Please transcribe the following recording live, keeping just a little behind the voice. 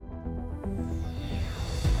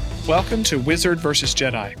Welcome to Wizard vs.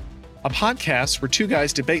 Jedi, a podcast where two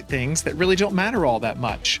guys debate things that really don't matter all that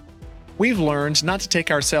much. We've learned not to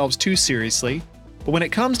take ourselves too seriously, but when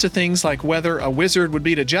it comes to things like whether a wizard would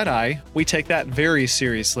beat a Jedi, we take that very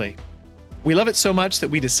seriously. We love it so much that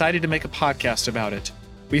we decided to make a podcast about it.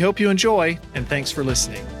 We hope you enjoy, and thanks for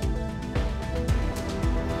listening.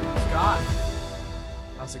 Scott,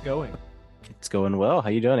 how's it going? It's going well. How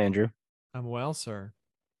you doing, Andrew? I'm well, sir.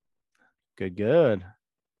 Good.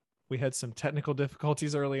 We had some technical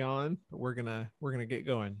difficulties early on, but we're gonna get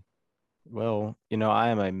going. Well, I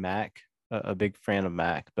am a big fan of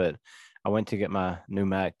Mac, but I went to get my new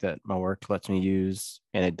Mac that my work lets me use,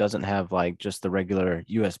 and it doesn't have like just the regular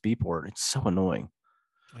USB port. It's so annoying.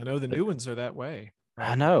 I know the new ones are that way.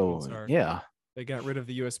 I know. Yeah. They got rid of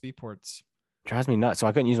the USB ports. Drives me nuts. So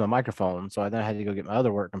I couldn't use my microphone. So I then had to go get my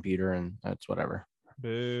other work computer, and that's whatever.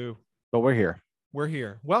 Boo. But we're here. We're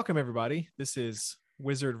here. Welcome, everybody. This is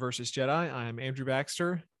Wizard versus Jedi. I'm Andrew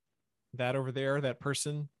Baxter. That over there, that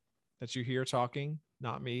person that you hear talking,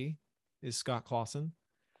 not me, is Scott Clausen.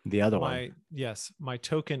 The other one. Yes, my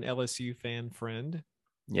token LSU fan friend.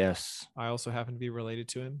 Yes. I also happen to be related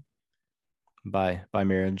to him. By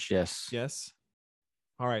marriage, yes. Yes.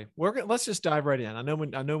 All right. Let's just dive right in. I know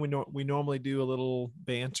we normally do a little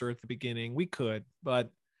banter at the beginning. We could, but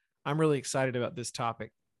I'm really excited about this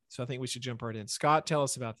topic. So I think we should jump right in. Scott, tell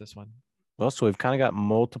us about this one. Well, so we've kind of got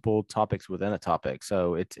multiple topics within a topic.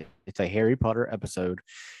 So it's a Harry Potter episode,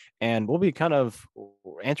 and we'll be kind of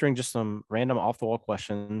answering just some random off the wall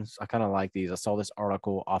questions. I kind of like these. I saw this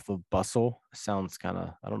article off of Bustle. Sounds kind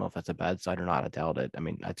of, I don't know if that's a bad site or not. I doubt it. I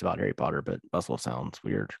mean, it's about Harry Potter, but Bustle sounds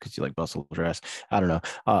weird because you like bustle dress. I don't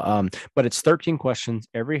know. But it's 13 questions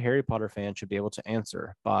every Harry Potter fan should be able to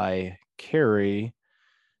answer by Carrie.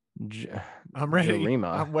 I'm ready.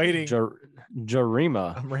 Jarima. I'm waiting.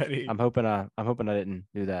 Jarima. I'm ready. I'm hoping I didn't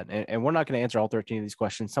do that. And we're not going to answer all 13 of these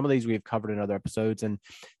questions. Some of these we've covered in other episodes, and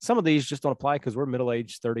some of these just don't apply because we're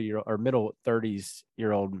middle-aged 30-year or middle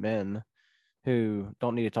 30s-year-old men who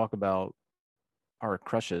don't need to talk about our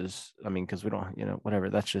crushes. I mean, because we don't, whatever.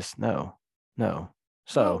 That's just no. So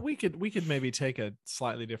well, we could maybe take a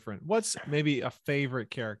slightly different. What's maybe a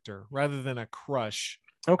favorite character rather than a crush?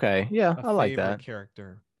 Okay. Yeah, I like that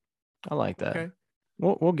character. I like that. Okay.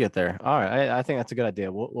 We'll get there. All right. I think that's a good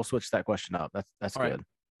idea. We'll switch that question up. That's all good. Right.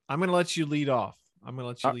 I'm going to let you lead off.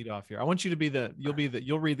 Lead off here. I want you to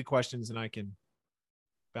you'll read the questions and I can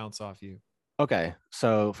bounce off you. Okay.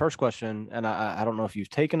 So first question, and I don't know if you've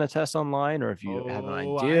taken a test online or if you have an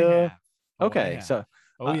idea. I have. Okay. So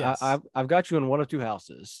yes. I've got you in one of two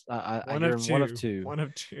houses. One of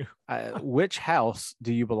two. Which house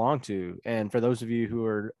do you belong to? And for those of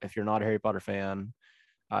you if you're not a Harry Potter fan,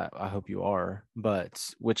 I hope you are, but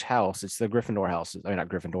which house? It's the Gryffindor houses. I mean, not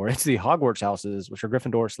Gryffindor. It's the Hogwarts houses, which are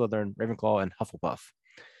Gryffindor, Slytherin, Ravenclaw, and Hufflepuff.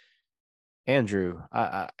 Andrew,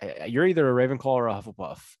 you're either a Ravenclaw or a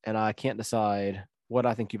Hufflepuff, and I can't decide what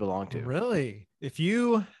I think you belong to. Really?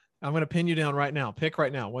 I'm going to pin you down right now. Pick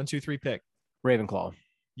right now. 1, 2, 3, pick. Ravenclaw.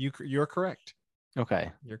 You're correct. Okay.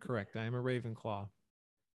 You're correct. I am a Ravenclaw.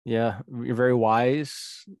 Yeah, you're very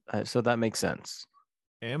wise, so that makes sense.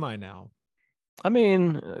 Am I now? I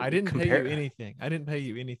mean, I didn't pay you anything. I didn't pay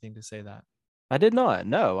you anything to say that. I did not.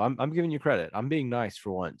 No, I'm giving you credit. I'm being nice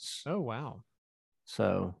for once. Oh, wow.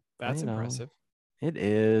 So that's impressive. It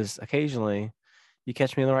is. Occasionally you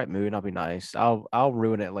catch me in the right mood and I'll be nice. I'll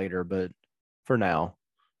ruin it later, but for now,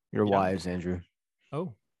 you're wise, Andrew.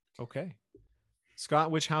 Oh, okay. Scott,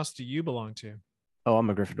 which house do you belong to? Oh, I'm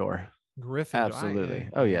a Gryffindor. Gryffindor. Absolutely.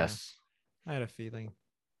 Oh, yes. I had a feeling.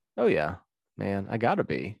 Oh, yeah. Man, I gotta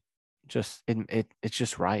be. Just it's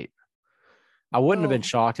just right. I wouldn't have been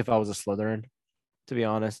shocked if I was a Slytherin, to be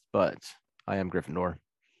honest, but I am Gryffindor.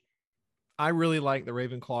 I really like the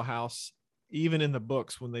Ravenclaw house. Even in the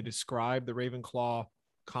books, when they describe the Ravenclaw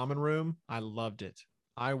common room, I loved it.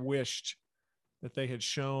 I wished that they had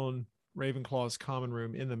shown Ravenclaw's common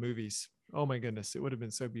room in the movies. Oh my goodness, it would have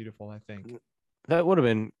been so beautiful, I think. That would have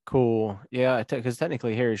been cool. Yeah, because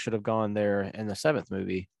technically Harry should have gone there in the 7th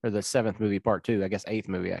movie, or the 7th movie part 2, I guess 8th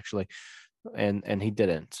movie actually. And he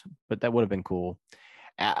didn't, but that would have been cool.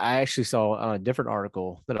 I actually saw on a different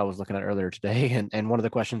article that I was looking at earlier today, and one of the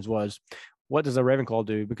questions was, what does a Ravenclaw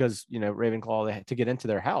do? Because, Ravenclaw, to get into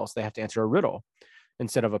their house, they have to answer a riddle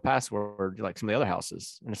instead of a password like some of the other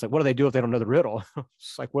houses. And it's like, what do they do if they don't know the riddle?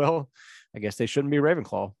 It's like, well, I guess they shouldn't be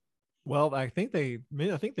Ravenclaw. Well, I think they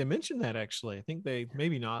mentioned that actually. I think they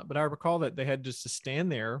maybe not, but I recall that they had just to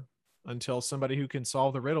stand there until somebody who can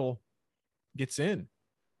solve the riddle gets in.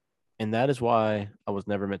 And that is why I was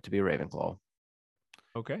never meant to be a Ravenclaw.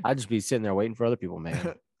 Okay. I'd just be sitting there waiting for other people,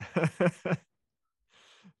 man.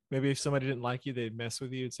 Maybe if somebody didn't like you, they'd mess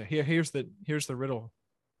with you and say, here's the riddle.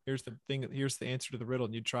 Here's the thing. Here's the answer to the riddle.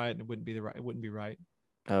 And you'd try it and it wouldn't be right.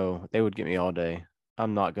 Oh, they would get me all day.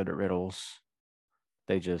 I'm not good at riddles.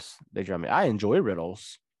 They drive me. I enjoy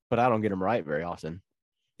riddles, but I don't get them right very often.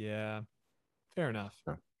 Yeah. Fair enough.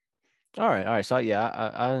 All right, all right. So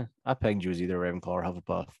yeah, I pegged you as either Ravenclaw or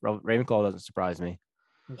Hufflepuff. Ravenclaw doesn't surprise me.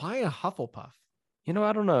 Why a Hufflepuff? I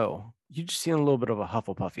don't know. You just seem a little bit of a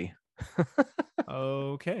Hufflepuffy.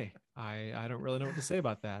 Okay. I don't really know what to say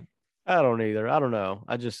about that. I don't either. I don't know.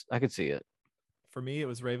 I could see it. For me, it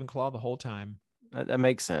was Ravenclaw the whole time. That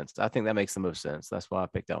makes sense. I think that makes the most sense. That's why I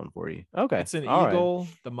picked that one for you. Okay. It's an All right. eagle.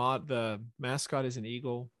 The mascot is an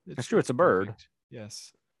eagle. That's true. It's a bird. Perfect.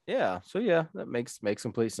 Yes. Yeah. So yeah, that makes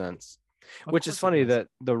complete sense. Of Which is course it funny does. that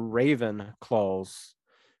the Raven claws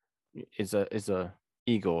is a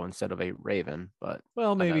eagle instead of a raven, but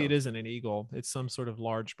Well, I maybe it know. isn't an eagle. It's some sort of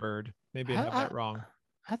large bird. Maybe I I, have I that wrong.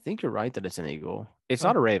 I think you're right that it's an eagle. It's Oh,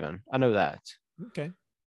 not a raven. I know that, okay.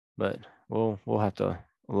 but we'll have to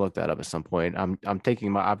look that up at some point.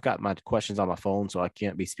 I've got my questions on my phone, so I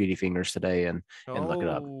can't be speedy fingers today and look it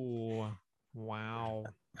up. Oh, wow.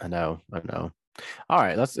 I know, I know. All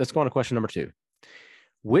right, let's go on to question number 2.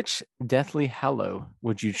 Which Deathly Hallow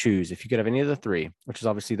would you choose if you could have any of the three, which is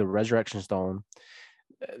obviously the Resurrection Stone,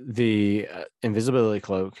 the Invisibility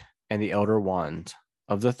Cloak, and the Elder Wand?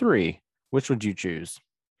 Of the three, which would you choose?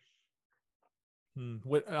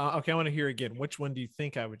 Okay, I want to hear again. Which one do you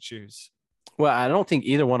think I would choose? Well, I don't think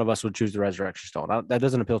either one of us would choose the Resurrection Stone. That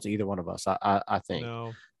doesn't appeal to either one of us. I think.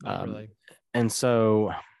 No, not Um, really. and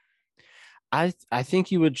so I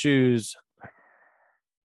think you would choose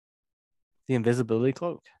the Invisibility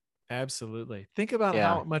Cloak. Absolutely. Think about Yeah,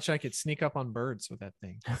 how much I could sneak up on birds with that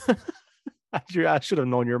thing. I should have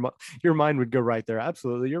known your mind would go right there.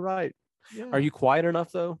 Absolutely, you're right. Are Yeah, you quiet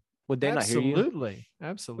enough though? Would they not hear you? absolutely. Okay.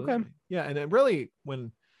 Absolutely. Yeah. And it really,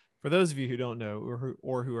 for those of you who don't know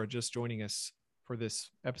or who are just joining us for this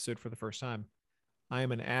episode for the first time, I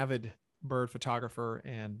am an avid bird photographer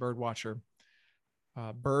and bird watcher,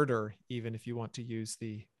 birder, even if you want to use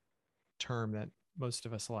the term that most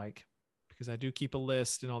of us like, because I do keep a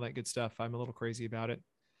list and all that good stuff. I'm a little crazy about it.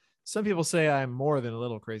 Some people say I'm more than a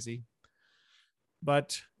little crazy,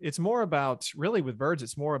 but it's more about really with birds,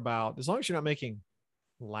 it's more about as long as you're not making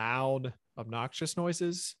loud, obnoxious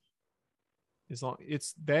noises, as long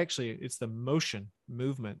it's the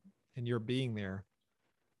movement, and your being there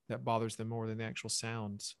that bothers them more than the actual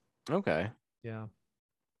sounds. Okay. Yeah.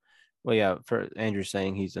 Well, yeah. For Andrew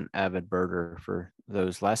saying he's an avid birder. For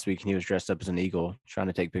those last week, he was dressed up as an eagle, trying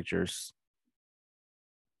to take pictures.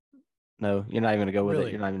 No, you're not even gonna go with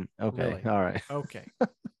it. You're Really? not even okay. Really? All right. Okay.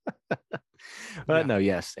 But Yeah. no,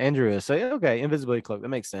 yes, Andrew is. So okay, invisibility cloak. That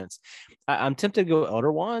makes sense. I'm tempted to go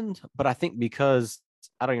Elder Wand, but I think because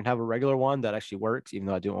I don't even have a regular wand that actually works, even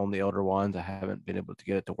though I do own the Elder Wands, I haven't been able to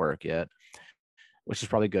get it to work yet, which is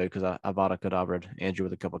probably good because I bought a Kadabra Andrew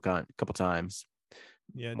with a couple times,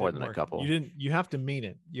 Yeah, it more didn't than a work. You couple. didn't, you have to mean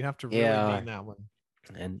it. You have to really Yeah, mean that one.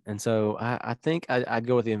 and so I think I'd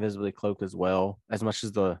go with the invisibility cloak as well. As much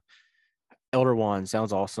as the Elder Wand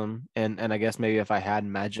sounds awesome, and I guess maybe if I had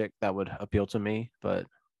magic that would appeal to me, but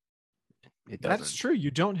it That's doesn't. true.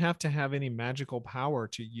 You don't have to have any magical power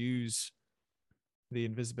to use the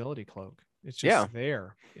invisibility cloak. It's Yeah, just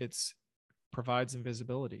there. It's provides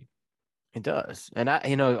invisibility. it does. And I'm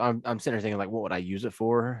sitting there thinking like, what would I use it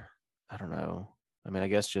for? I don't know. I mean, I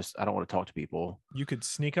guess just I don't want to talk to people. You could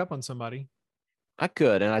sneak up on somebody. I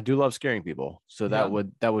could, and I do love scaring people, so that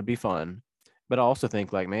Yeah. would be fun. But I also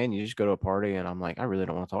think like, man, you just go to a party, and I'm like, I really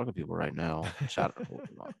don't want to talk to people right now. Shout,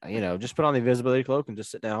 just put on the invisibility cloak and just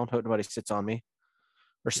sit down, hope nobody sits on me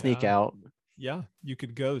or sneak Yeah. out. Yeah. You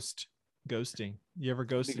could ghosting. You ever It'd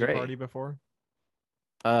be ghosted a great. party before?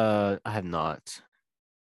 I have not.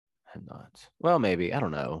 I have not. Well, maybe I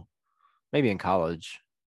don't know. Maybe in college,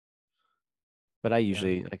 but I Yeah.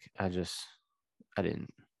 usually like I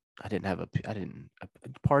didn't I didn't have a I didn't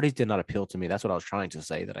parties did not appeal to me. That's what I was trying to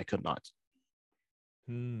say that I could not.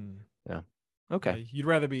 Hmm. Yeah. Yeah. Okay. You'd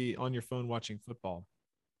rather be on your phone watching football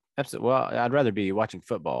Absolutely. Well, I'd rather be watching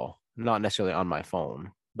football, not necessarily on my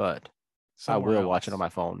phone, but I somewhere will watch it on else. my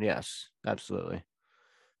phone. Yes, absolutely.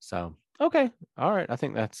 So, okay. All right. I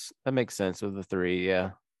think that makes sense of the three.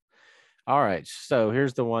 Yeah. All right. So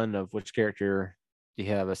here's the one of which character do you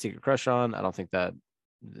have a secret crush on? I don't think that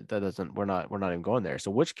doesn't we're not even going there. So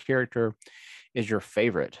which character is your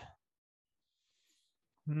favorite?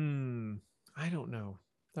 Hmm. I don't know.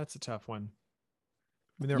 That's a tough one.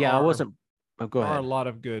 I mean, there Yeah, I are wasn't. Oh, go are ahead. a lot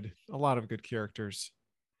of good characters.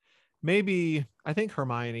 Maybe I think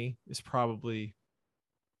Hermione is probably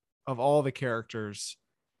of all the characters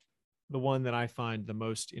the one that I find the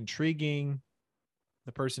most intriguing.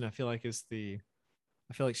 The person I feel like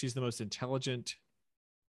I feel like she's the most intelligent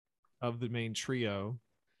of the main trio,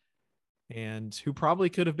 and who probably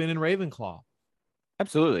could have been in Ravenclaw.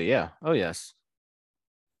 Absolutely, yeah. Oh yes.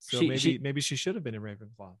 So She she maybe she should have been in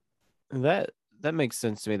Ravenclaw. that that makes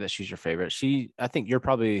sense to me that she's your favorite. I think you're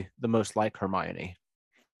probably the most like Hermione.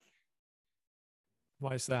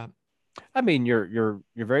 Why is that? I mean, you're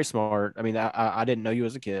very smart. I mean, I didn't know you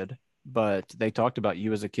as a kid, but they talked about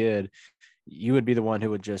you as a kid. You would be the one who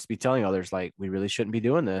would just be telling others like, we really shouldn't be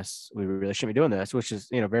doing this. We really shouldn't be doing this, which is,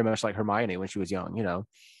 very much like Hermione when she was young.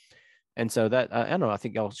 And so that I don't know. I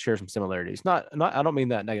think y'all share some similarities. Not. I don't mean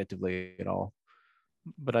that negatively at all,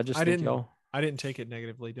 but I just I think didn't y'all. I didn't take it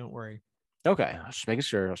negatively. Don't worry. Okay, I was just making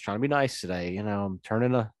sure. I was trying to be nice today. I'm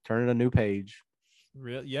turning a new page.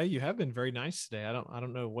 Real, yeah, you have been very nice today. I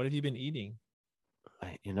don't know what have you been eating.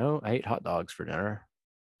 I ate hot dogs for dinner.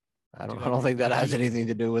 I do I like don't think that I has do anything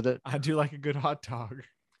to do with it. I do like a good hot dog.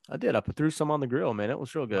 I did. I put threw some on the grill, man. It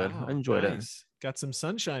was real good. I Wow, enjoyed it. nice. Got some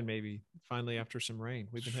sunshine maybe finally after some rain.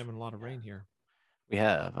 We've been having a lot of rain here. We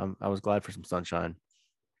have. I was glad for some sunshine.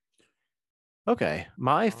 Okay,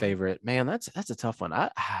 my All right. favorite, man. That's a tough one.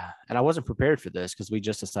 And I wasn't prepared for this because we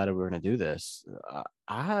just decided we were going to do this.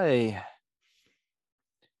 I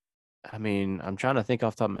mean, I'm trying to think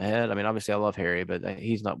off the top of my head. I mean, obviously, I love Harry, but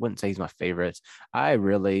he's not. Wouldn't say he's my favorite. I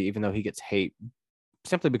really, even though he gets hate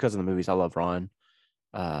simply because of the movies, I love Ron.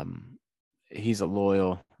 Um, he's a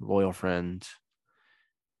loyal friend.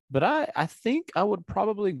 But I think I would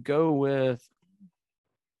probably go with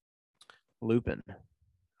Lupin.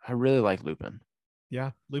 I really like Lupin.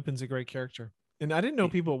 Yeah, Lupin's a great character. And I didn't know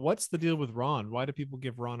people. What's the deal with Ron? Why do people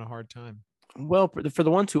give Ron a hard time? Well, for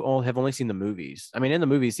the ones who all have only seen the movies, I mean, in the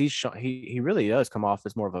movies, he really does come off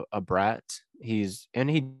as more of a brat. He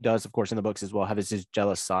does, of course, in the books as well have his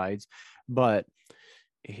jealous sides, but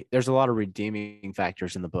there's a lot of redeeming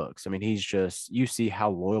factors in the books. I mean, you see how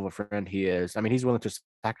loyal of a friend he is. I mean, he's willing to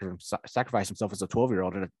sacrifice himself as a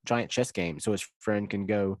 12-year-old in a giant chess game so his friend can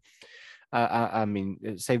go. I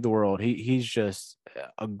mean, save the world. He's just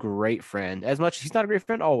a great friend. As much he's not a great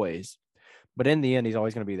friend always, but in the end, he's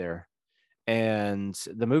always going to be there. And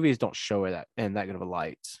the movies don't show it that in that good of a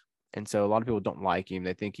light. And so a lot of people don't like him.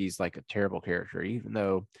 They think he's like a terrible character, even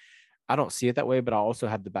though I don't see it that way. But I also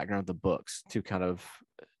have the background of the books to kind of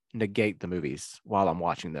negate the movies while I'm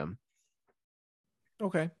watching them.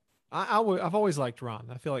 Okay. I've always liked Ron.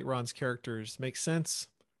 I feel like Ron's characters make sense.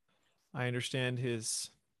 I understand his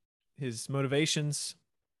motivations.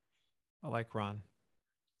 I like Ron.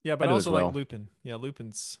 Yeah, I but I do as also like well. Lupin. Yeah,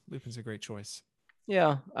 Lupin's a great choice.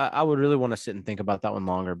 Yeah, I would really want to sit and think about that one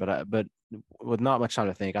longer, but with not much time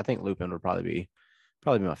to think, I think Lupin would probably be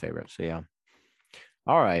my favorite. So yeah.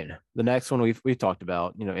 All right. The next one we've talked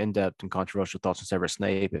about, in-depth and controversial thoughts on Severus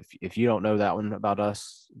Snape. If you don't know that one about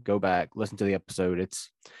us, go back, listen to the episode. It's,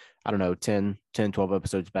 I don't know, 12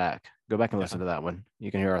 episodes back. Go back and Yeah. listen to that one.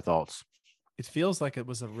 You can hear our thoughts. It feels like it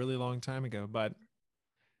was a really long time ago, but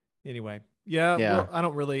anyway. Yeah, Yeah. well, I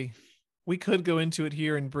don't really we could go into it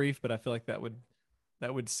here in brief, but I feel like that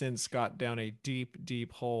would send Scott down a deep,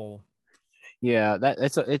 deep hole. Yeah,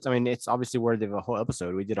 it's I mean, it's obviously worthy of a whole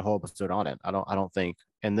episode. We did a whole episode on it. I don't think.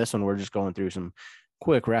 And this one we're just going through some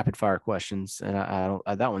quick rapid fire questions and I don't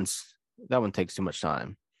that one takes too much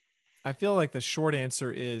time. I feel like the short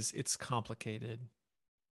answer is it's complicated.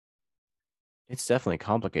 It's definitely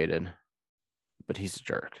complicated, but he's a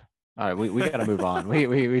jerk. All right, we got to move on.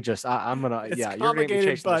 We just I'm gonna It's yeah, you're gonna be complicated,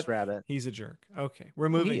 chasing this but rabbit. he's a jerk. Okay, we're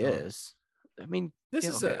He moving on. is. I mean, This yeah,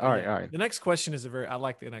 is okay. a All right, yeah. all right. The next question is a very I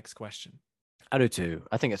like the next question. I do too.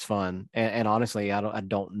 I think it's fun, and honestly, I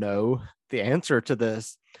don't know the answer to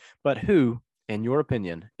this, but who, in your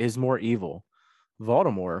opinion, is more evil,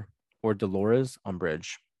 Voldemort or Dolores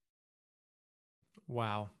Umbridge?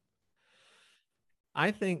 Wow.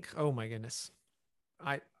 I think oh my goodness.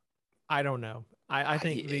 I I don't know. I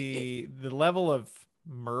think the level of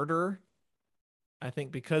murder, I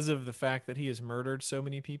think because of the fact that he has murdered so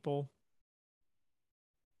many people,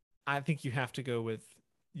 I think you have to go with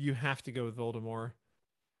Voldemort.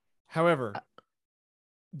 However,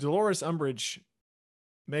 Dolores Umbridge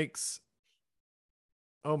makes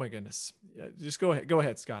oh my goodness. Yeah, just go ahead. Go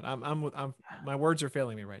ahead, Scott. I'm my words are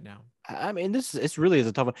failing me right now. I mean, it's really is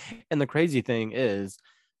a tough one. And the crazy thing is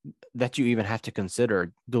that you even have to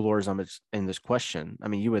consider Dolores Umbridge in this question. I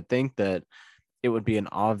mean, you would think that it would be an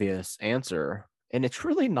obvious answer, and it's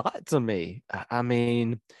really not to me. I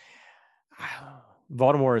mean,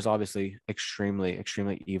 Voldemort is obviously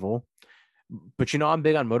extremely evil, but I'm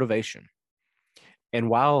big on motivation. And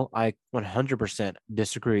while I 100%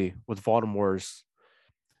 disagree with Voldemort's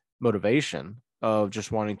motivation of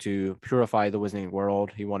just wanting to purify the Wizarding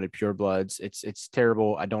world. He wanted pure bloods. It's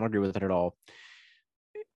terrible. I don't agree with it at all.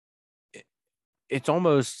 It's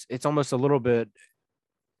almost a little bit.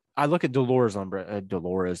 I look at I look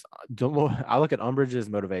at Umbridge's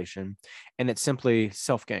motivation, and it's simply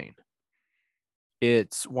self gain.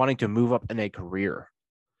 It's wanting to move up in a career,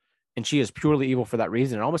 and she is purely evil for that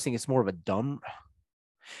reason. I almost think it's more of a dumb.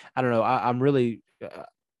 I don't know. I'm really.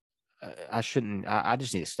 I shouldn't. I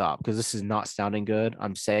just need to stop because this is not sounding good.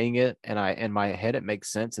 I'm saying it, and in my head it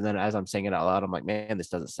makes sense, and then as I'm saying it out loud, I'm like, man, this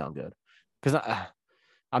doesn't sound good. Because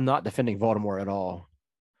I'm not defending Voldemort at all,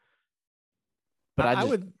 but I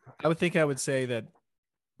would think I would say that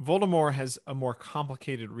Voldemort has a more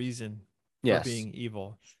complicated reason for yes, being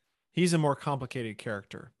evil. He's a more complicated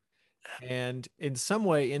character. And in some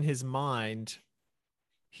way, in his mind,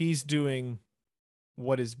 he's doing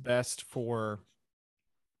what is best for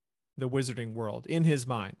the wizarding world in his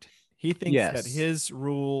mind. He thinks that yes, his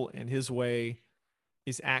rule and his way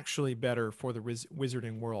is actually better for the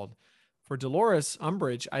wizarding world. For Dolores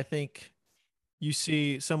Umbridge, I think you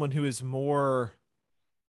see someone who is more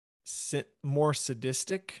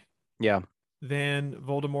sadistic yeah, than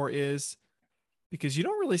Voldemort is, because you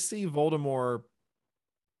don't really see Voldemort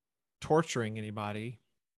torturing anybody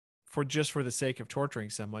for the sake of torturing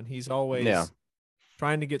someone. He's yeah, always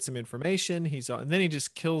trying to get some information. And then he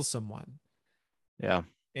just kills someone. yeah.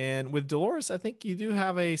 And with Dolores, I think you do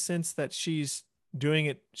have a sense that she's doing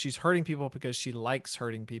it. She's hurting people because she likes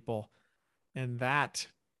hurting people. And that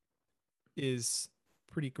is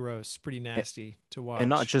pretty gross, pretty nasty to And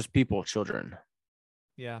not watch. just people, children.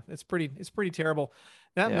 Yeah, it's pretty terrible.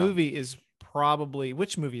 That Yeah, movie is probably,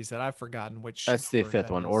 which movie is that? I've forgotten which that's the order fifth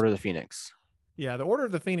that one, is. Order of the Phoenix. Yeah, the Order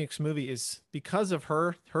of the Phoenix movie is, because of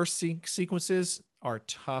her sequences are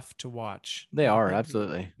tough to watch. They And are the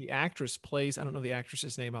absolutely. the actress plays, I don't know the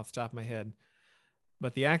actress's name off the top of my head,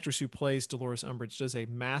 but the actress who plays Dolores Umbridge does a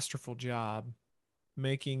masterful job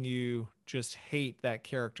making you just hate that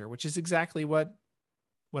character, which is exactly what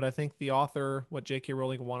I think the author, what J.K.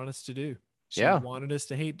 Rowling wanted us to do. She Yeah, wanted us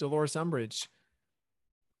to hate Dolores Umbridge.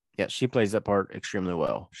 yeah. She plays that part extremely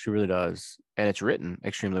well. She really does, and it's written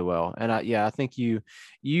extremely well. And I think you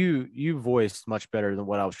voiced much better than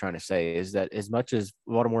what I was trying to say. Is that as much as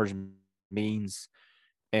Voldemort's means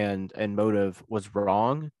and motive was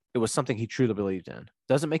wrong, it was something he truly believed in.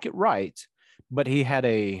 Doesn't make it right, but he had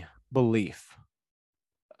a belief.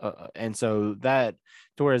 And so that,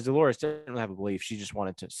 to whereas Dolores didn't have a belief, she just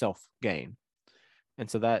wanted to self gain. And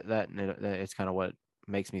so that it's kind of what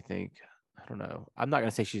makes me think. I don't know. I'm not gonna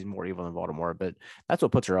say she's more evil than Voldemort, but that's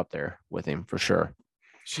what puts her up there with him for sure.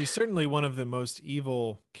 She's certainly one of the most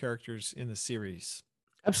evil characters in the series.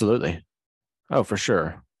 Absolutely. Oh, for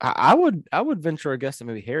sure. I would venture a guess that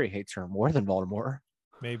maybe Harry hates her more than Voldemort.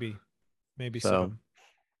 Maybe, maybe So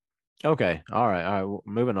so. okay, all right.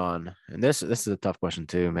 Moving on. And this is a tough question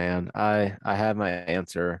too, man. I have my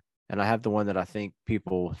answer, and I have the one that I think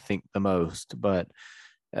people think the most. But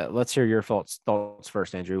let's hear your thoughts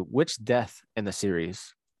first, Andrew. Which death in the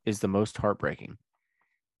series is the most heartbreaking?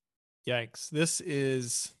 Yikes. This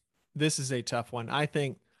is a tough one. I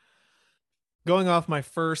think going off my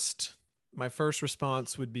first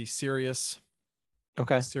response would be Sirius,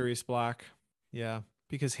 Okay. Sirius Black. Yeah,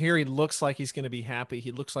 because Harry looks like he's going to be happy.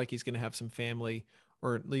 He looks like he's going to have some family,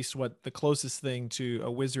 or at least what the closest thing to a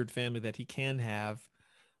wizard family that he can have.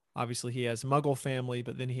 Obviously, he has Muggle family,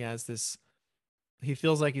 but then he has this. He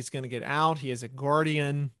feels like he's going to get out. He has a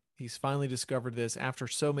guardian. He's finally discovered this after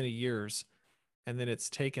so many years, and then it's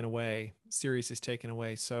taken away. Sirius is taken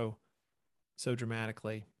away so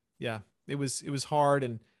dramatically. Yeah, it was hard,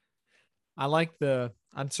 and I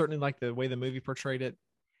certainly like the way the movie portrayed it.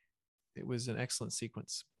 It was an excellent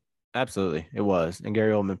sequence. Absolutely, it was, and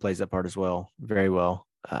Gary Oldman plays that part as well, very well.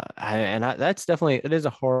 That's definitely it is a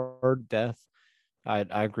hard death. I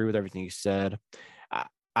agree with everything you said. I,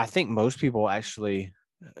 I think most people actually,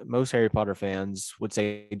 most Harry Potter fans would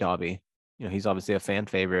say Dobby. You know, he's obviously a fan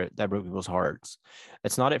favorite that broke people's hearts.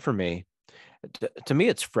 It's not it for me. To me,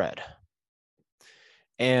 it's Fred,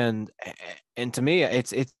 and and to me,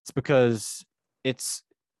 it's because it's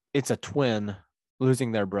it's a twin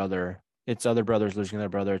losing their brother. It's other brothers losing their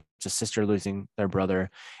brother. It's a sister losing their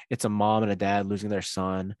brother. It's a mom and a dad losing their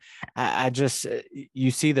son. I just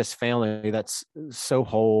you see this family that's so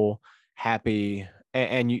whole, happy,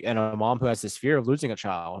 and a mom who has this fear of losing a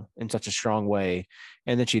child in such a strong way,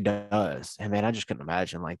 and then she does. And man, I just couldn't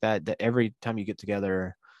imagine like that. That every time you get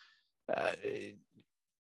together,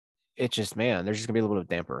 it just man, there's just gonna be a little bit of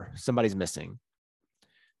damper. Somebody's missing.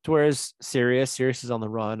 whereas Sirius is on the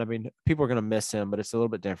run. I mean, people are going to miss him, but it's a little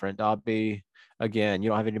bit different. Dobby, again, you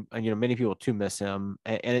don't have any, many people to miss him,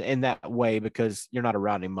 and in that way because you're not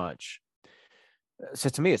around him much. So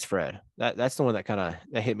to me, it's Fred. That's the one that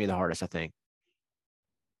hit me the hardest, I think.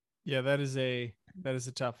 Yeah, that is a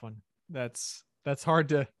tough one. That's hard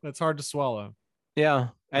to swallow. Yeah,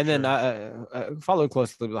 For and then sure. followed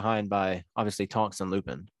closely behind by obviously Tonks and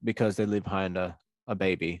Lupin because they leave behind a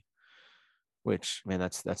baby, which man,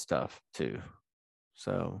 that's tough too.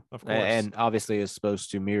 So Of course. and obviously is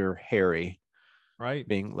supposed to mirror Harry Right.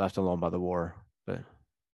 being left alone by the war, but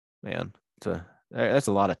man, that's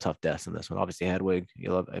a lot of tough deaths in this one. Obviously Hedwig,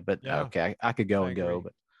 you love it, but Yeah, okay, I could go I and go, agree.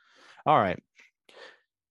 but all right.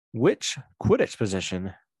 Which Quidditch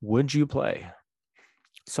position would you play?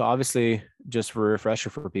 So obviously, just for a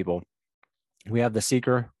refresher for people, we have the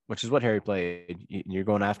Seeker, which is what Harry played. You're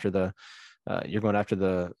going after the.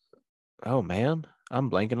 Oh man,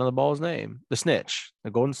 I'm blanking on the ball's name. The Snitch,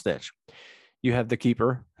 the Golden Snitch. You have the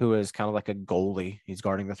Keeper, who is kind of like a goalie. He's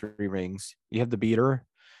guarding the three rings. You have the Beater,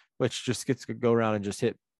 which just gets to go around and just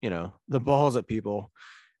hit the balls at people.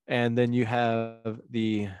 And then you have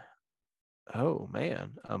the. Oh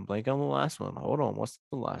man, I'm blanking on the last one. Hold on, what's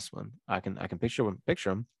the last one? I can picture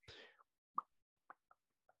him.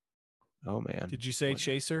 Oh man, Did you say what?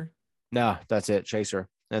 Chaser? No, that's it, Chaser.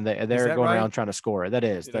 And Is they're that going right? around trying to score it. That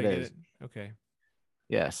is, Did I that get is. it? Okay.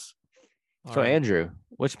 Yes. All So right. Andrew,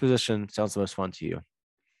 which position sounds the most fun to you?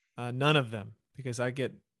 None of them because I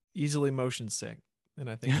get easily motion sick, and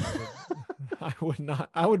I think I would, I would not,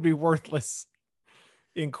 I would be worthless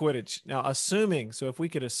in Quidditch. Now, so if we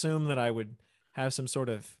could assume that I would have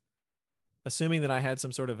assuming that I had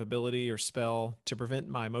some sort of ability or spell to prevent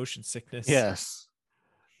my motion sickness, Yes.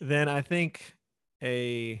 then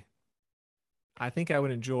a, I think I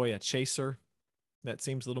would enjoy a chaser. That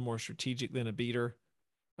seems a little more strategic than a beater.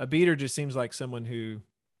 A beater just seems like someone who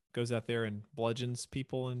goes out there and bludgeons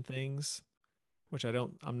people and things, which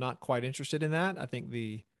I'm not quite interested in that. I think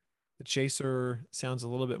the chaser sounds a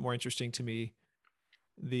little bit more interesting to me.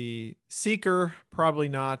 The seeker probably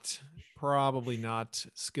not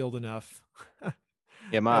skilled enough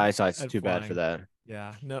Yeah, my at eyesight's at too bad for flying. that.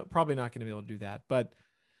 Yeah, no, probably not going to be able to do that. But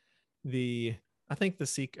the I think the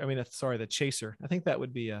seek I mean sorry, the chaser. I think that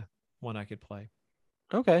would be a one I could play.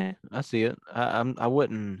 Okay, I see it. I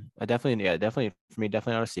wouldn't. I definitely, yeah, definitely for me,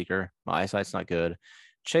 definitely not a seeker. My eyesight's not good.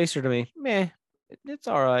 Chaser to me, meh, it's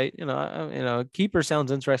all right. Keeper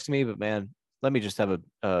sounds interesting to me, but man, let me just have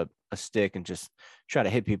a stick and just try to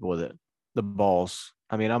hit people with it. The balls.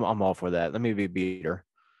 I mean, I'm all for that. Let me be a beater.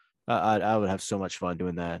 I would have so much fun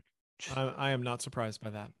doing that. I am not surprised by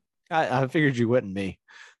that. I figured you wouldn't be,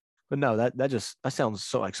 but no, that sounds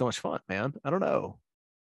so much fun, man. I don't know.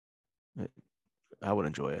 I would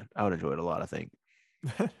enjoy it. I would enjoy it a lot, I think.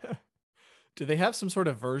 Do they have some sort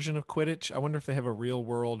of version of Quidditch? I wonder if they have a real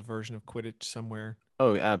world version of Quidditch somewhere.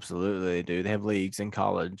 Oh, absolutely, they do. They have leagues in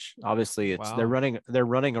college. Obviously, it's Wow. they're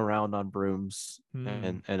running around on brooms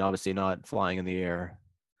Hmm. and obviously not flying in the air,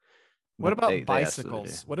 What but about they absolutely do.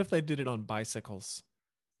 bicycles? What if they did it on bicycles?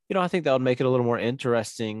 I think that would make it a little more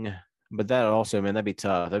interesting, but that also, man, that'd be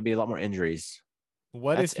tough. There'd be a lot more injuries.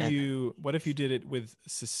 That's and What if you did it with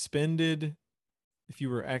suspended if you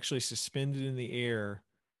were actually suspended in the air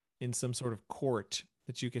in some sort of court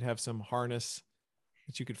that you could have some harness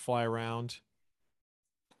that you could fly around?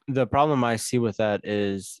 the problem I see with that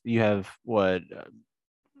is you have what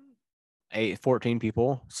 14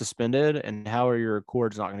 people suspended, and how are your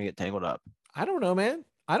cords not going to get tangled up? I don't know, man.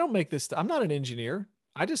 I don't make this. I'm not an engineer.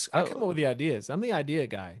 I come up with Oh, the ideas. I'm the idea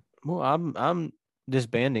guy. well, I'm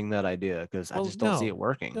disbanding that idea because I Well, just don't see it no,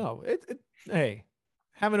 working. no. Hey,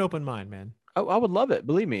 have an open mind, man. I would love it.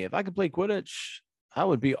 Believe me, if I could play Quidditch, I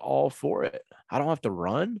would be all for it. I don't have to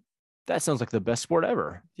run. That sounds like the best sport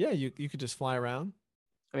ever. Yeah, you could just fly around.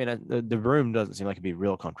 I mean, the room doesn't seem like it'd be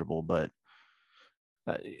real comfortable, but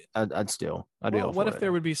I'd be Well, all what for if it.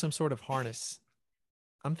 there would be some sort of harness?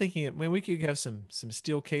 I'm thinking, we could have some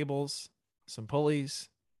steel cables, some pulleys,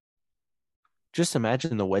 Just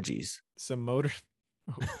imagine the wedgies. some motor.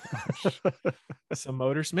 Oh gosh, some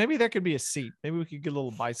motors. Maybe there could be a seat. Maybe we could get a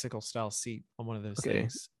little bicycle style seat on one of those Okay,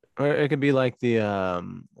 things. or it could be like the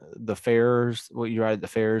fairs. What you ride at the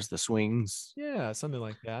fairs, the swings. Yeah, something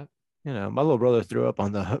like that. My little brother threw up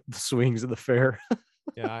on the swings of the fair.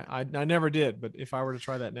 Yeah, I never did, but if I were to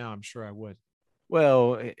try that now, I'm sure I would.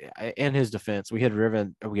 Well, in his defense, we had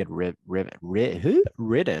ridden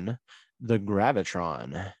the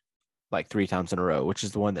Gravitron like 3 times in a row, which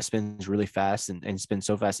is the one that spins really fast and spins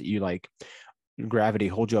so fast that you like gravity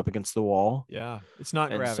holds you up against the wall. Yeah, it's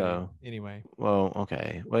not And gravity so, anyway. well,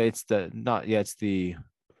 okay. Well, it's the not, yeah, it's the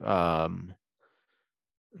Um,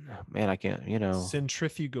 man, I can't.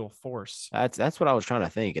 Centrifugal force. That's what I was trying to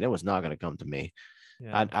think, and it was not going to come to me.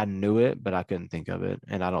 Yeah. I knew it, but I couldn't think of it,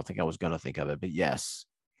 and I don't think I was going to think of it. But yes,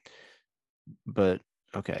 but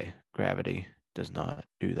okay, gravity does not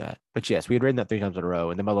do that. But yes, we had ridden that 3 times in a row,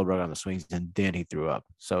 and then my little brother on the swings, and then he threw up,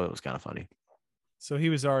 so it was kind of funny. So he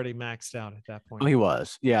was already maxed out at that Oh, point. he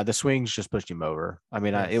was. Yeah, the swings just pushed him over. I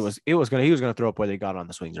mean, Yes. it was gonna he was gonna throw up whether he got on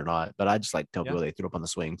the swings or not. But I just like tell Yeah. people they threw up on the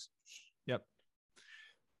swings. Yep.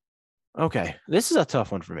 Okay, this is a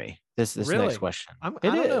tough one for me. This next Really? question. I It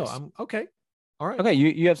don't know. is. I'm okay. All right. Okay,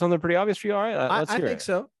 you have something pretty obvious for you. All right, let's I hear think it.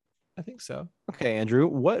 so. I think so. Okay, Andrew,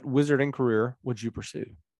 what wizarding career would you pursue?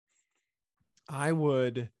 I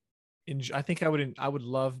would enjoy, I think I would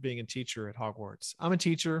love being a teacher at Hogwarts. I'm a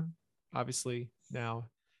teacher, obviously, now.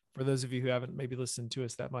 For those of you who haven't maybe listened to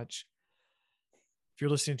us that much, if you're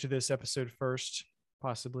listening to this episode first,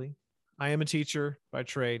 possibly, I am a teacher by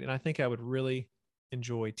trade, and I think I would really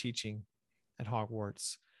enjoy teaching at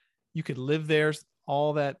Hogwarts. You could live there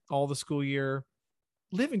all the school year.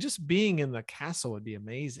 Just being in the castle would be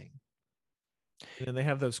amazing. And then they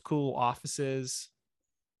have those cool offices.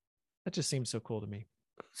 That just seems so cool to me.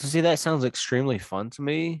 So see, that sounds extremely fun to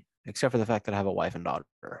me, except for the fact that I have a wife and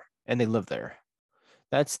daughter, and they live there.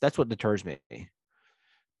 That's what deters me.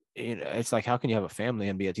 It's like, how can you have a family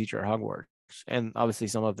and be a teacher at Hogwarts? And obviously,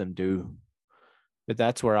 some of them do, but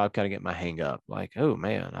that's where I kind of get my hang up. Like, oh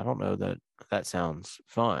man, I don't know that that sounds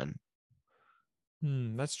fun.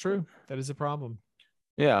 That's true. That is a problem.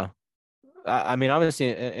 Yeah, I mean, obviously,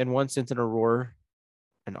 in one sense, an aurora,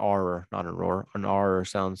 an R, not an aurora, an R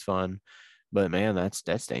sounds fun, but man, that's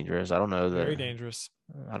dangerous. I don't know that. Very dangerous.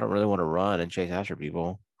 I don't really want to run and chase after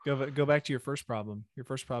people. Go back to your first problem. Your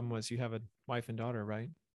first problem was you have a wife and daughter, right?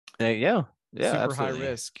 Yeah, yeah, Super high absolutely.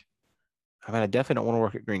 risk. I mean, I definitely don't want to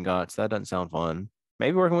work at Green Gots. That doesn't sound fun.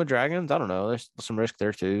 Maybe working with dragons. I don't know. There's some risk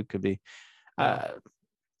there too. Could be. Yeah. Uh,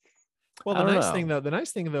 Well, I don't know. the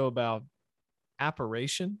nice thing though about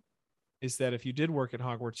apparition is that if you did work at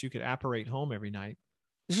Hogwarts, you could apparate home every night.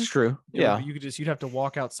 This is true. It would Yeah, be you'd have to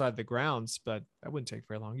walk outside the grounds, but that wouldn't take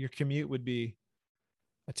very long. Your commute would be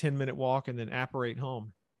a 10-minute walk and then apparate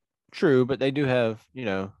home. true. But they do have,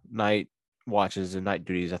 night watches and night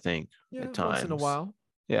duties, I think, Yeah, at once in a times. while.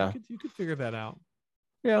 Yeah. You could figure that out.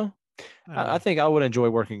 Yeah. I don't I know. think I would enjoy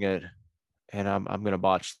working at, and I'm gonna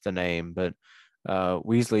botch the name, but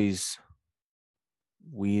Weasley's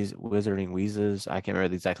Wizarding Wheezes. I can't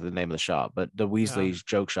remember exactly the name of the shop, but the Yeah. Weasley's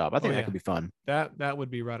joke shop. I Oh think that yeah. could be fun. That would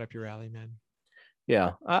be right up your alley, man.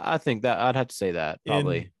 Yeah. I think that I'd have to say that In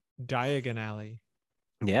probably. Diagon Alley.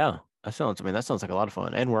 Yeah. That sounds like a lot of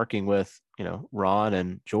fun. And working with, Ron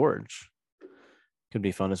and George could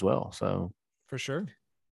be fun as well. So For sure.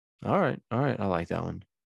 all right. All right. I like that one.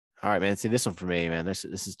 All right, man. See, this one for me, man. This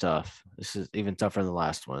is tough. This is even tougher than the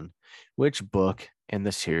last one. Which book in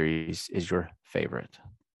the series is your favorite?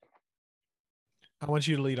 I want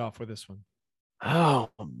you to lead off with this one. Oh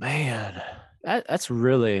man. That's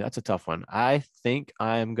a tough one. I think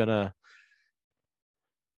I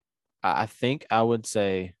would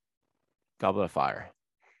say Goblet of Fire.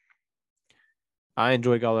 I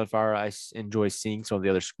enjoy Goblet of Fire. Enjoy seeing some of the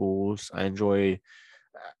other schools. I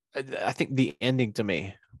think the ending to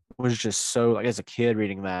me was just so, like, as a kid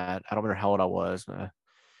reading that. I don't remember how old I was, uh,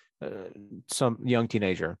 some young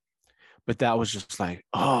teenager, but that was just like,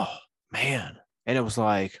 oh man. And it was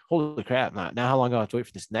like, holy crap! Now how long do I have to wait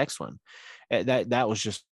for this next one? That was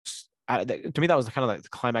just, to me, that was kind of like the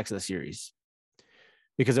climax of the series,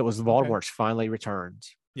 because it was Okay. Voldemort's finally returned,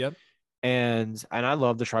 Yep. and I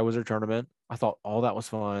love the Triwizard Tournament. I thought all that was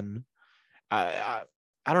fun. I, I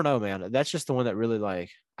I don't know, man. That's just the one that really, like,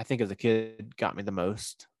 I think as a kid got me the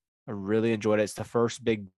most. I really enjoyed it. It's the first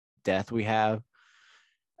big death we have.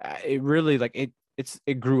 It really, like,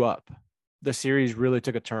 it grew up. The series really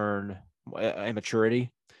took a turn in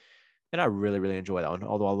maturity, and I really really enjoy that one.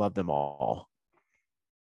 Although I love them all.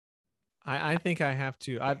 I think I have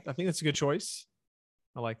to. I think that's a good choice.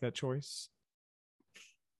 I like that choice.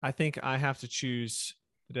 I think I have to choose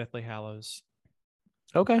the Deathly Hallows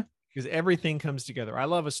Okay. because everything comes together. I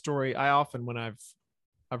love a story. I often when I've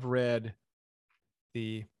read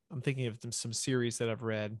the I'm thinking of some series that I've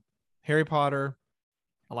read. Harry Potter,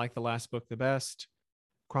 I like the last book the best.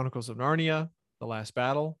 Chronicles of Narnia, The Last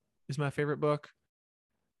Battle is my favorite book.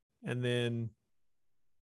 And then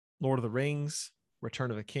Lord of the Rings,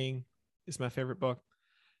 Return of the King is my favorite book.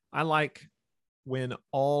 I like when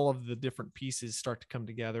all of the different pieces start to come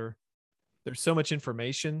together. There's so much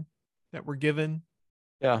information that we're given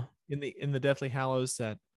Yeah, in the Deathly Hallows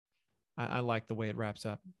that I like the way it wraps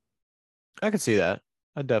up. I could see that.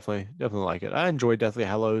 I definitely like it. I enjoy Deathly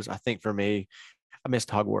Hallows. I think for me, I missed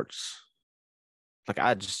Hogwarts. Like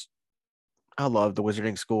I love the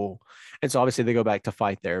Wizarding School, and so obviously they go back to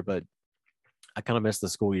fight there, but I kind of miss the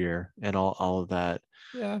school year and all of that.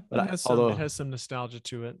 Yeah, But it although has some nostalgia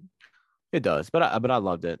to it. it does, but I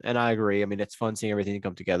loved it, and I agree. I mean, it's fun seeing everything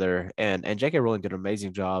come together, and J.K. Rowling did an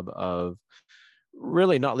amazing job of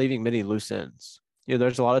really not leaving many loose ends.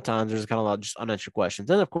 There's a lot of times there's kind of a lot of just unanswered questions,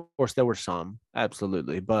 and of course there were some,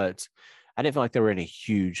 absolutely, but I didn't feel like there were any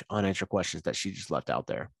huge unanswered questions that she just left out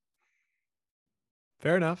there.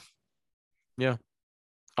 Fair enough. Yeah.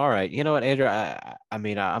 All right. You know what, Andrew? I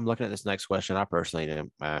mean, I'm looking at this next question. I personally,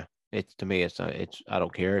 it's to me, it's. I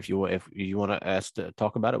don't care if you want to ask to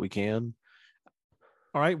talk about it, we can.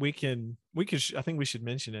 All right, I think we should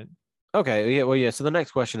mention it. Okay. Yeah. Well, yeah. So the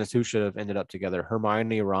next question is who should have ended up together,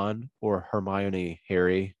 Hermione, Ron, or Hermione,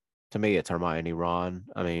 Harry? To me, it's Hermione, Ron.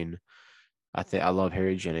 I mean, I think I love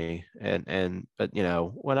Harry, Ginny, and but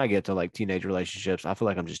when I get to like teenage relationships, I feel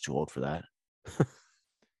like I'm just too old for that.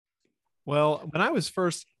 Well,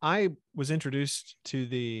 I was introduced to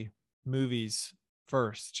the movies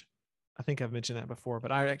first. I think I've mentioned that before,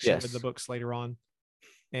 but I actually read the Yes. books later on.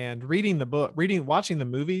 And watching the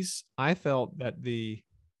movies, I felt that the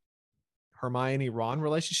Hermione Ron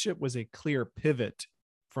relationship was a clear pivot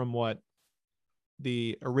from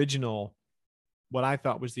the original, what I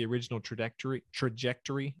thought was the original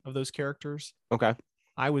trajectory of those characters. Okay.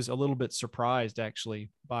 I was a little bit surprised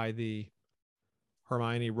actually by the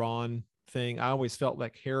Hermione Ron thing. I always felt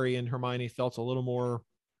like Harry and Hermione felt a little more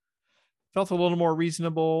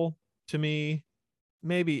reasonable to me.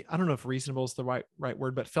 Maybe I don't know if reasonable is the right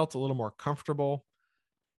word, but felt a little more comfortable.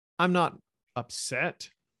 I'm not upset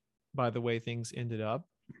by the way things ended up.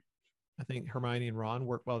 I think Hermione and Ron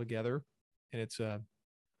work well together, and it's a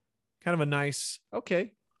kind of a nice,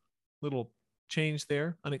 okay, little change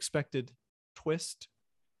there, unexpected twist.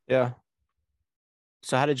 Yeah.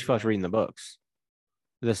 So how did you feel like Yeah. reading the books?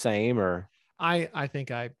 The same or I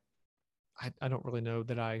think I don't really know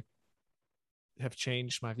that I have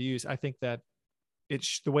changed my views. I think that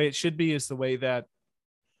the way it should be is the way that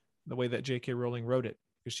J.K. Rowling wrote it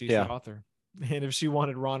because she's the yeah. author. And if she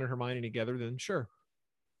wanted Ron and Hermione together, then sure,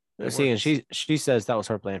 it See, and works. she says that was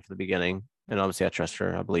her plan from the beginning, and obviously I trust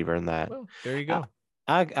her. I believe her in that. Well, there you I go.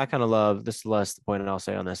 I kind of love this. Last point, and I'll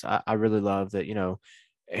say on this, I really love that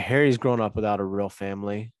Harry's grown up without a real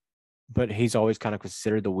family, but he's always kind of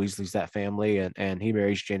considered the Weasleys that family, and he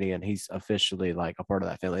marries Ginny, and he's officially like a part of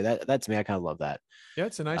that family. That to me, I kind of love that. Yeah,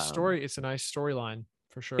 it's a nice Um, story. It's a nice storyline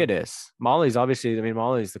for it sure. is. Molly's obviously. I mean,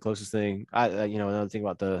 Molly's the closest thing. Another thing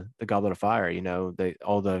about the Goblet of Fire. They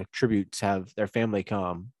all the tributes have their family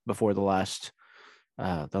come before the last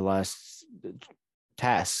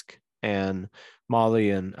task, and Molly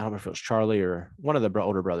and I don't know if it was Charlie or one of the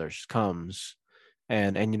older brothers comes,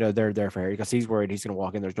 and they're there for Harry because he's worried he's going to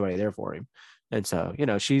walk in, there's nobody there for him, and so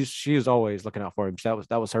she was always looking out for him. So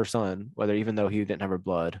that was her son, whether even though he didn't have her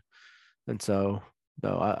blood, and so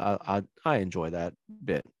no, I enjoy that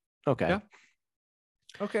bit. Okay, Yeah.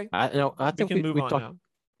 Okay. I We think can move we on talked. now.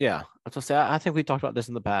 Yeah, I was gonna say I think we talked about this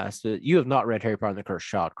in the past. You have not read Harry Potter and the Cursed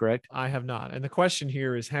Child, correct? I have not. And the question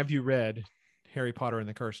here is, have you read Harry Potter and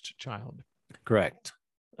the Cursed Child? Correct.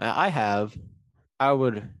 I have. I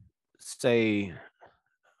would say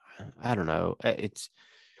I don't know. It's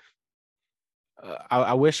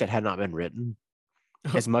I wish it had not been written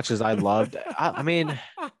as much as I loved. I mean,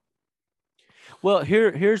 well,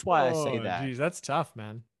 here's why I say Oh, that. geez, that's tough,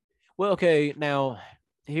 man. Well, okay, now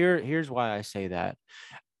here's why I say that.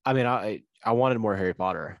 I mean, I wanted more Harry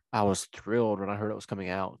Potter. I was thrilled when I heard it was coming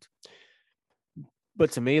out,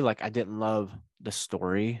 but to me, like I didn't love the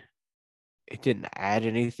story. It didn't add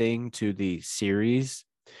anything to the series,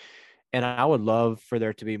 and I would love for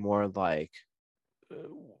there to be more like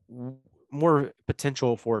more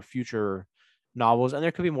potential for future novels, and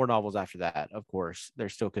there could be more novels after that. Of course, there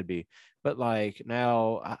still could be, but like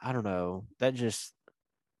now, I don't know. That just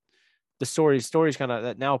the story's kind of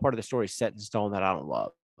that now part of the story set in stone that I don't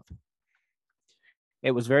love.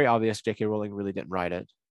 It was very obvious J.K. Rowling really didn't write it.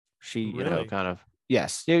 She, Really? kind of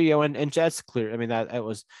yes, and that's clear. I mean that it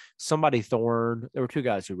was somebody Thorne. There were two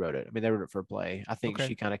guys who wrote it. I mean they wrote it for a play. I think Okay.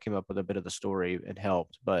 she kind of came up with a bit of the story and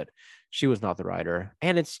helped, but she was not the writer.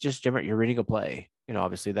 And it's just different. You're reading a play.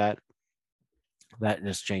 Obviously that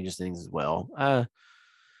just changes things as well.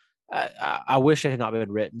 I wish it had not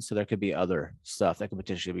been written, so there could be other stuff that could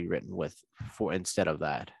potentially be written with for instead of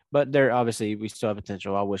that. But there obviously we still have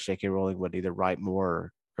potential. I wish J.K. Rowling would either write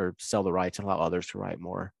more or sell the rights and allow others to write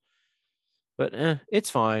more. But it's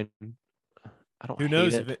fine. I don't Who hate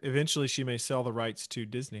knows? it. Eventually, she may sell the rights to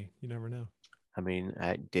Disney. You never know. I mean,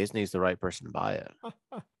 Disney's the right person to buy it.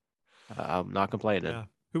 I'm not complaining. Yeah.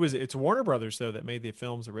 Who is it? It's Warner Brothers though that made the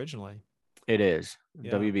films originally. It is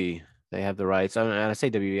Yeah. WB. They have the rights. And I say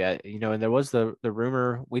WB, and there was the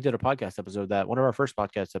rumor. We did a podcast episode that one of our first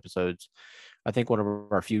podcast episodes. I think one of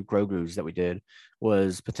our few Grogu's that we did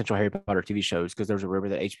was potential Harry Potter TV shows because there was a rumor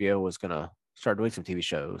that HBO was gonna start doing some TV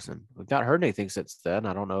shows, and we've not heard anything since then.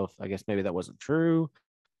 I don't know if I guess maybe that wasn't true,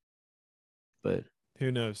 but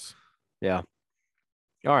Who knows? yeah.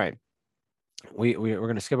 All right. We're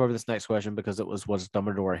going to skip over this next question because it was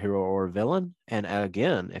Dumbledore a hero or a villain? And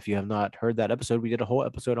again, if you have not heard that episode, we did a whole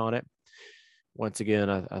episode on it. Once again,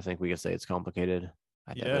 I think we can say it's complicated.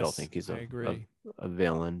 I definitely don't Yes, think he's I agree. a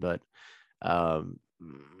villain, but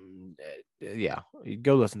yeah,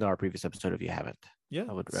 go listen to our previous episode if you haven't. Yeah,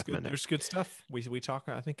 I would it's good. recommend it. There's good stuff. We talk.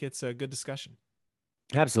 I think it's a good discussion.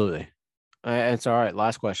 Absolutely. It's all right.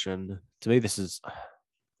 Last question. To me, this is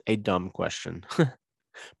a dumb question,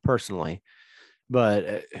 personally.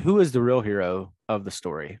 But who is the real hero of the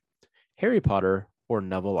story? Harry Potter or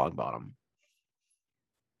Neville Longbottom?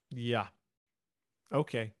 Yeah.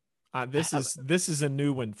 Okay. This is a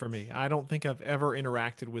new one for me. I don't think I've ever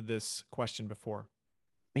interacted with this question before.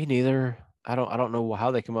 Me neither. I don't know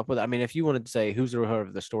how they come up with it. I mean, if you wanted to say who's the real hero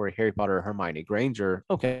of the story, Harry Potter or Hermione Granger,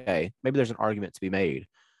 okay, maybe there's an argument to be made.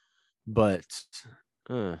 But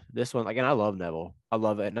this one, again, I love Neville. I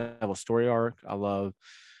love Neville's story arc. I love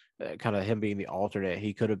kind of him being the alternate.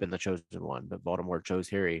 He could have been the chosen one, but Voldemort chose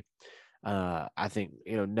Harry. I think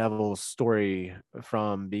Neville's story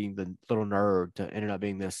from being the little nerd to ended up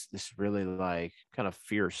being this really like kind of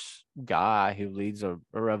fierce guy who leads a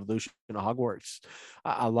revolution in Hogwarts.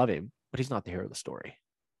 I love him, but he's not the hero of the story.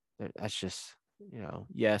 That's just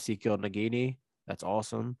yes, he killed Nagini. That's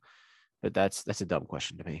awesome, but that's a dumb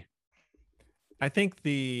question to me. I think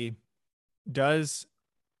the does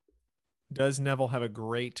Neville have a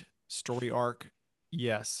great story arc?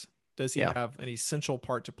 Yes. Does he Yeah, have an essential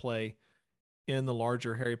part to play in the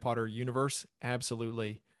larger Harry Potter universe?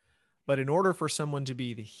 Absolutely. But in order for someone to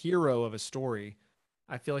be the hero of a story,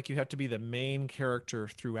 I feel like you have to be the main character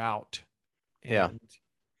throughout. yeah, And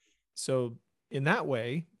so, in that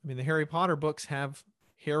way, I mean, the Harry Potter books have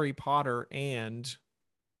Harry Potter and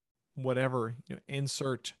whatever,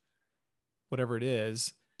 insert whatever it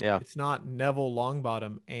is. yeah. It's not Neville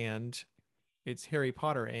Longbottom and it's Harry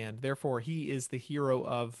Potter, and therefore he is the hero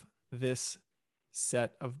of this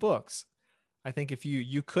set of books. I think if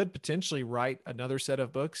you could potentially write another set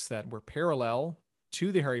of books that were parallel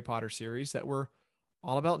to the Harry Potter series that were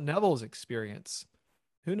all about Neville's experience.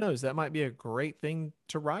 Who knows? That might be a great thing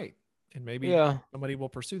to write, and maybe Yeah, somebody will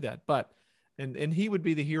pursue that. But and he would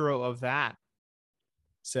be the hero of that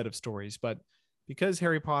set of stories. But because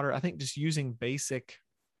Harry Potter, I think just using basic,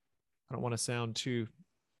 I don't want to sound too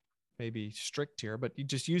maybe strict here, but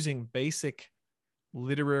just using basic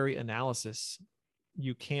literary analysis,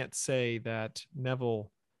 you can't say that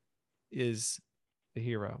Neville is the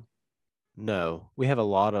hero. no. We have a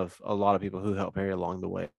lot of people who help Harry along the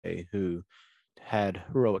way who had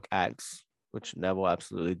heroic acts, which Neville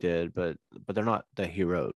absolutely did, but they're not the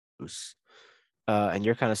heroes. And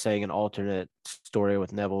you're kind of saying an alternate story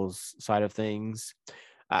with Neville's side of things.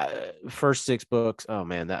 First six books, oh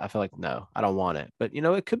man, that I feel like no, I don't want it. But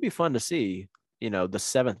it could be fun to see. The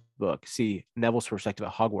seventh book, see Neville's perspective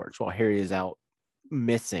at Hogwarts while Harry is out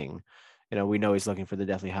missing. We know he's looking for the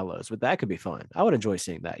Deathly Hallows, but that could be fun. I would enjoy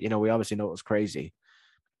seeing that. We obviously know it was crazy,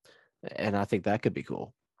 and I think that could be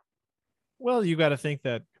cool. Well, you got to think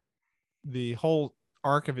that the whole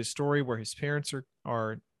arc of his story, where his parents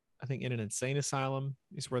are, I think, in an insane asylum,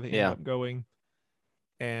 is where they end Yeah, up going,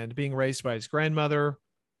 and being raised by his grandmother.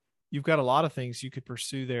 You've got a lot of things you could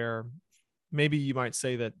pursue there. Maybe you might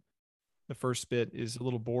say that the first bit is a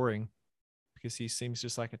little boring because he seems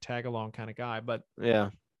just like a tag along kind of guy, but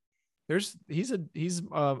yeah. he's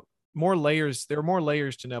more layers. There are more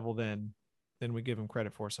layers to Neville than we give him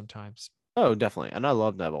credit for sometimes. Oh, definitely. And I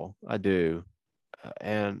love Neville. I do.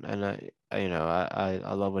 And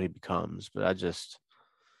I love what he becomes, but I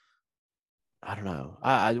don't know.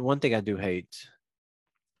 I one thing I do hate,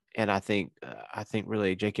 and I think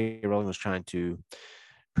really J.K. Rowling was trying to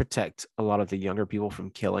protect a lot of the younger people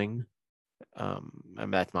from killing.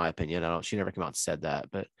 And that's my opinion. She never came out and said that,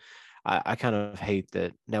 but I kind of hate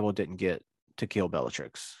that Neville didn't get to kill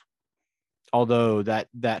Bellatrix. Although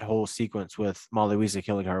that whole sequence with Molly Weasley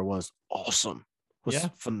killing her was awesome, was Yeah,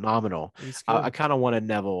 phenomenal. he's I good. kind of wanted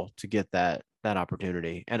Neville to get that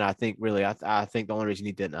opportunity, and I think really, I think the only reason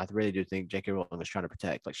he didn't, I really do think J.K. Rowling was trying to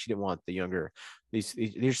protect. Like she didn't want the younger these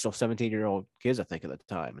are still 17-year-old kids, I think, at the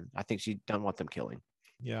time, and I think she didn't want them killing.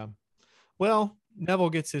 Yeah. Well, Neville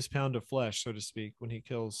gets his pound of flesh, so to speak, when he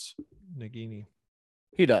kills Nagini.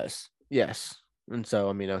 He does, yes. And so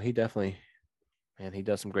I mean, he definitely, man, he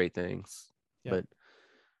does some great things. Yeah. But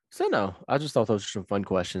so no, I just thought those were some fun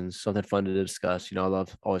questions, something fun to discuss. I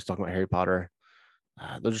love always talking about Harry Potter.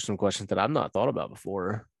 Those are some questions that I've not thought about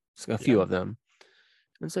before. Just a few Yeah. of them.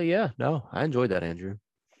 And so yeah, no, I enjoyed that, Andrew.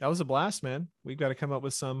 That was a blast, man. We've got to come up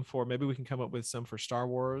with some for maybe we can come up with some for Star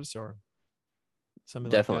Wars or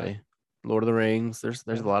something like that. Definitely. Lord of the Rings. There's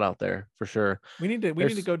Yeah. a lot out there for sure. We need to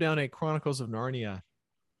There's go down a Chronicles of Narnia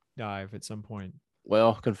dive at some point.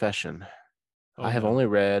 well, confession. I Oh have no. only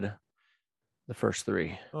read the first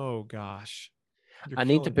three. Oh gosh. I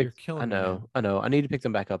need to You're pick. I killing me, man. know. I know. I need to pick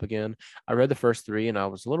them back up again. I read the first three and I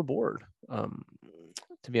was a little bored.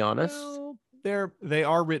 To be honest. Well, they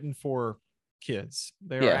are written for kids.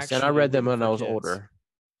 They are Yes, and I actually read them written when for I was kids. older.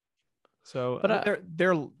 So But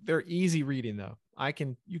they're easy reading though.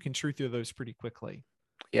 You can chew through those pretty quickly.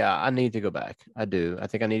 yeah, I need to go back. I do. I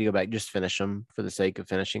think I need to go back, just finish them for the sake of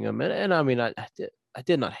finishing them. And I mean, I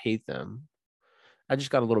did not hate them. I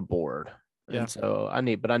just got a little bored, Yeah. and so I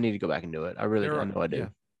need to go back and do it. I know I do. Yeah,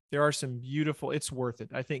 there are some beautiful. It's worth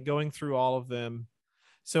it. I think going through all of them.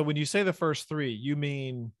 So when you say the first three, you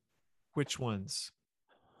mean which ones?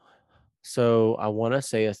 So I want to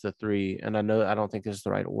say it's the three, and I know I don't think this is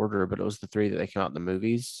the right order, but it was the three that they came out in the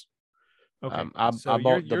movies. Okay, I so you're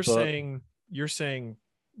bought the you're book. saying you're saying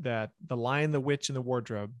that the Lion, the Witch, and the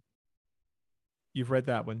Wardrobe. You've read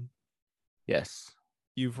that one. Yes,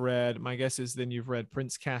 You've read. My guess is then you've read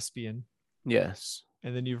Prince Caspian, yes,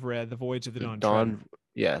 and then you've read The Voyage of the the Dawn Treader. Dawn.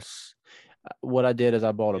 Yes. What I did is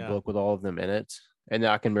I bought a Yeah, book with all of them in it, and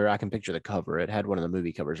I can picture the cover. It had one of the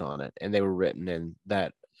movie covers on it, and they were written in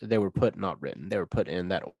that they were put not written. They were put in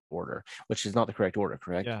that order, which is not the correct order,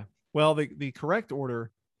 correct? yeah. Well, the correct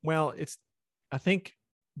order. Well, it's. I think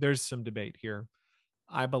there's some debate here.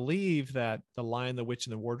 I believe that The Lion, the Witch,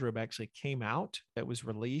 and the Wardrobe actually came out. That was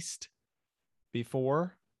released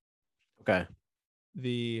before Okay.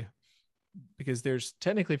 the because there's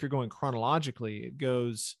technically, if you're going chronologically, it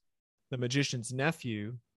goes The Magician's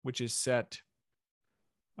Nephew, which is set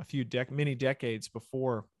many decades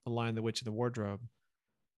before The Lion, the Witch, and the Wardrobe.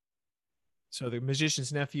 So The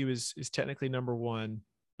Magician's Nephew is technically number one.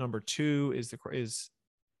 Number two is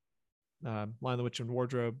Lion, the Witch, and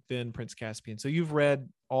Wardrobe, then Prince Caspian. So you've read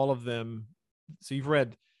all of them. So you've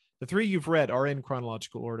read the three you've read are in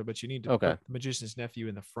chronological order, but you need to Okay. put The Magician's Nephew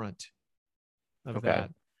in the front of Okay.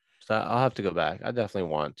 that. So I'll have to go back. I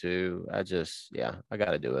definitely want to. Yeah, I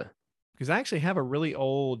got to do it. Because I actually have a really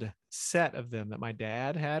old set of them that my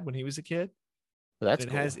dad had when he was a kid. But that's It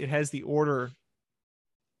cool. has the order.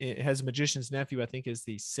 It has Magician's Nephew, I think, is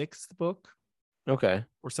the sixth book Okay.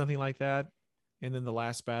 or something like that. And then The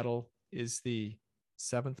Last Battle is the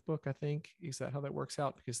seventh book, I think. Is that how that works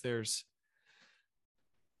out? Because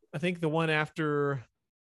I think the one after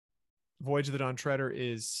Voyage of the Dawn Treader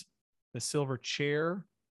is The Silver Chair.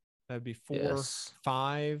 That'd be four. Yes.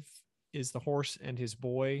 5 is The Horse and His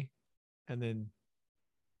Boy. And then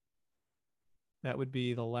that would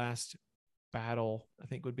be The Last Battle, I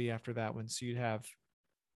think, would be after that one. So you'd have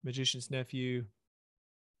Magician's Nephew.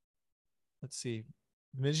 Let's see.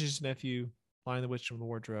 Magician's Nephew, Lion, the Witch from the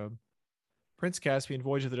Wardrobe, Prince Caspian,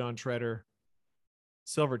 Voyage of the Dawn Treader,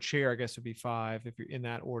 Silver Chair, I guess, would be 5 if you're in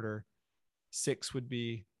that order. 6 would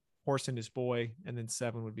be Horse and His Boy, and then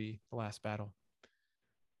 7 would be The Last Battle.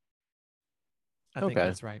 I think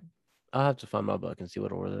that's right. I'll have to find my book and see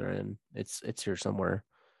what order they're in. It's here somewhere.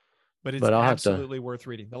 But it's But I'll have to. absolutely worth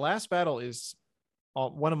reading. The Last Battle is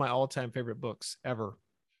one of my all-time favorite books ever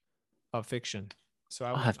of fiction. So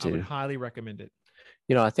I would highly recommend it.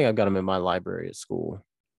 I think I've got them in my library at school,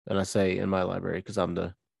 and I say in my library because I'm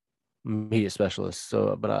the media specialist.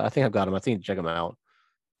 So, but I think I've got them. I think check them out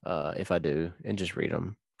if I do, and just read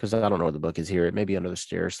them because I don't know where the book is here. It may be under the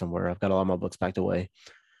stairs somewhere. I've got all my books packed away.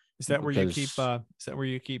 Is that where you keep? Is that where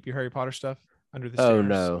you keep your Harry Potter stuff? Under the stairs? Oh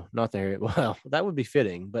no, not the Harry. Well, that would be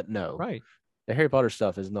fitting, but no. Right. The Harry Potter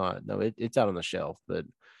stuff is not. No, it's out on the shelf. But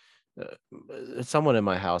someone in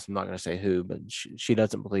my house, I'm not going to say who, but she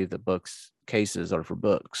doesn't believe that books cases are for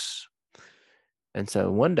books. And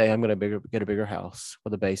so one day I'm going to get a bigger house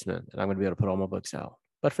with a basement, and I'm going to be able to put all my books out.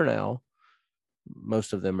 But for now,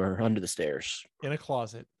 most of them are under the stairs. In a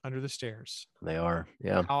closet under the stairs. They are.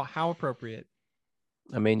 Yeah. How appropriate.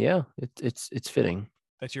 I mean, yeah, it's fitting.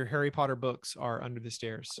 That your Harry Potter books are under the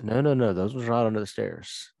stairs. No. Those ones are out under the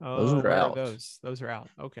stairs. Oh, those ones are out. Those are out.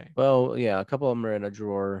 Okay. Well, yeah, a couple of them are in a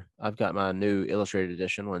drawer. I've got my new illustrated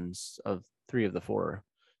edition ones of 3 of the 4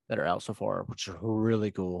 that are out so far, which are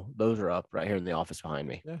really cool. Those are up right here in the office behind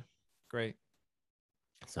me. Yeah. Great.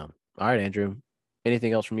 So, all right, Andrew.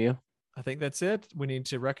 Anything else from you? I think that's it. We need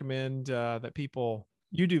to recommend that people.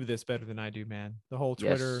 You do this better than I do, man. The whole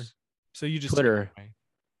Twitter. Yes. So you just do it Twitter, anyway.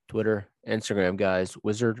 Twitter, Instagram, guys.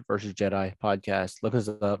 Wizard versus Jedi podcast. Look us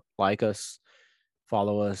up, like us,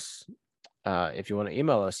 follow us. If you want to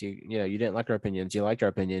email us, you didn't like our opinions, you liked our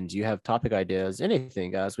opinions, you have topic ideas,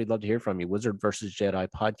 anything, guys, we'd love to hear from you. Wizard versus Jedi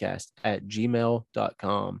podcast at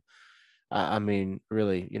gmail.com. I mean,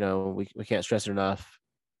 really, we can't stress it enough.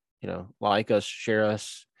 Like us, share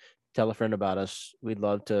us, tell a friend about us. We'd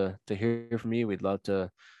love to hear from you. We'd love to,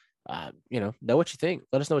 know what you think.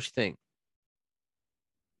 Let us know what you think.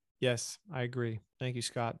 Yes, I agree. Thank you,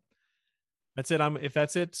 Scott. That's it. If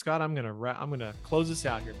that's it, Scott, I'm gonna close this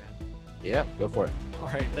out here, man. Yeah, go for it. All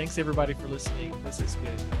right. Thanks everybody for listening. This has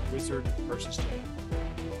been Wizard versus Jedi.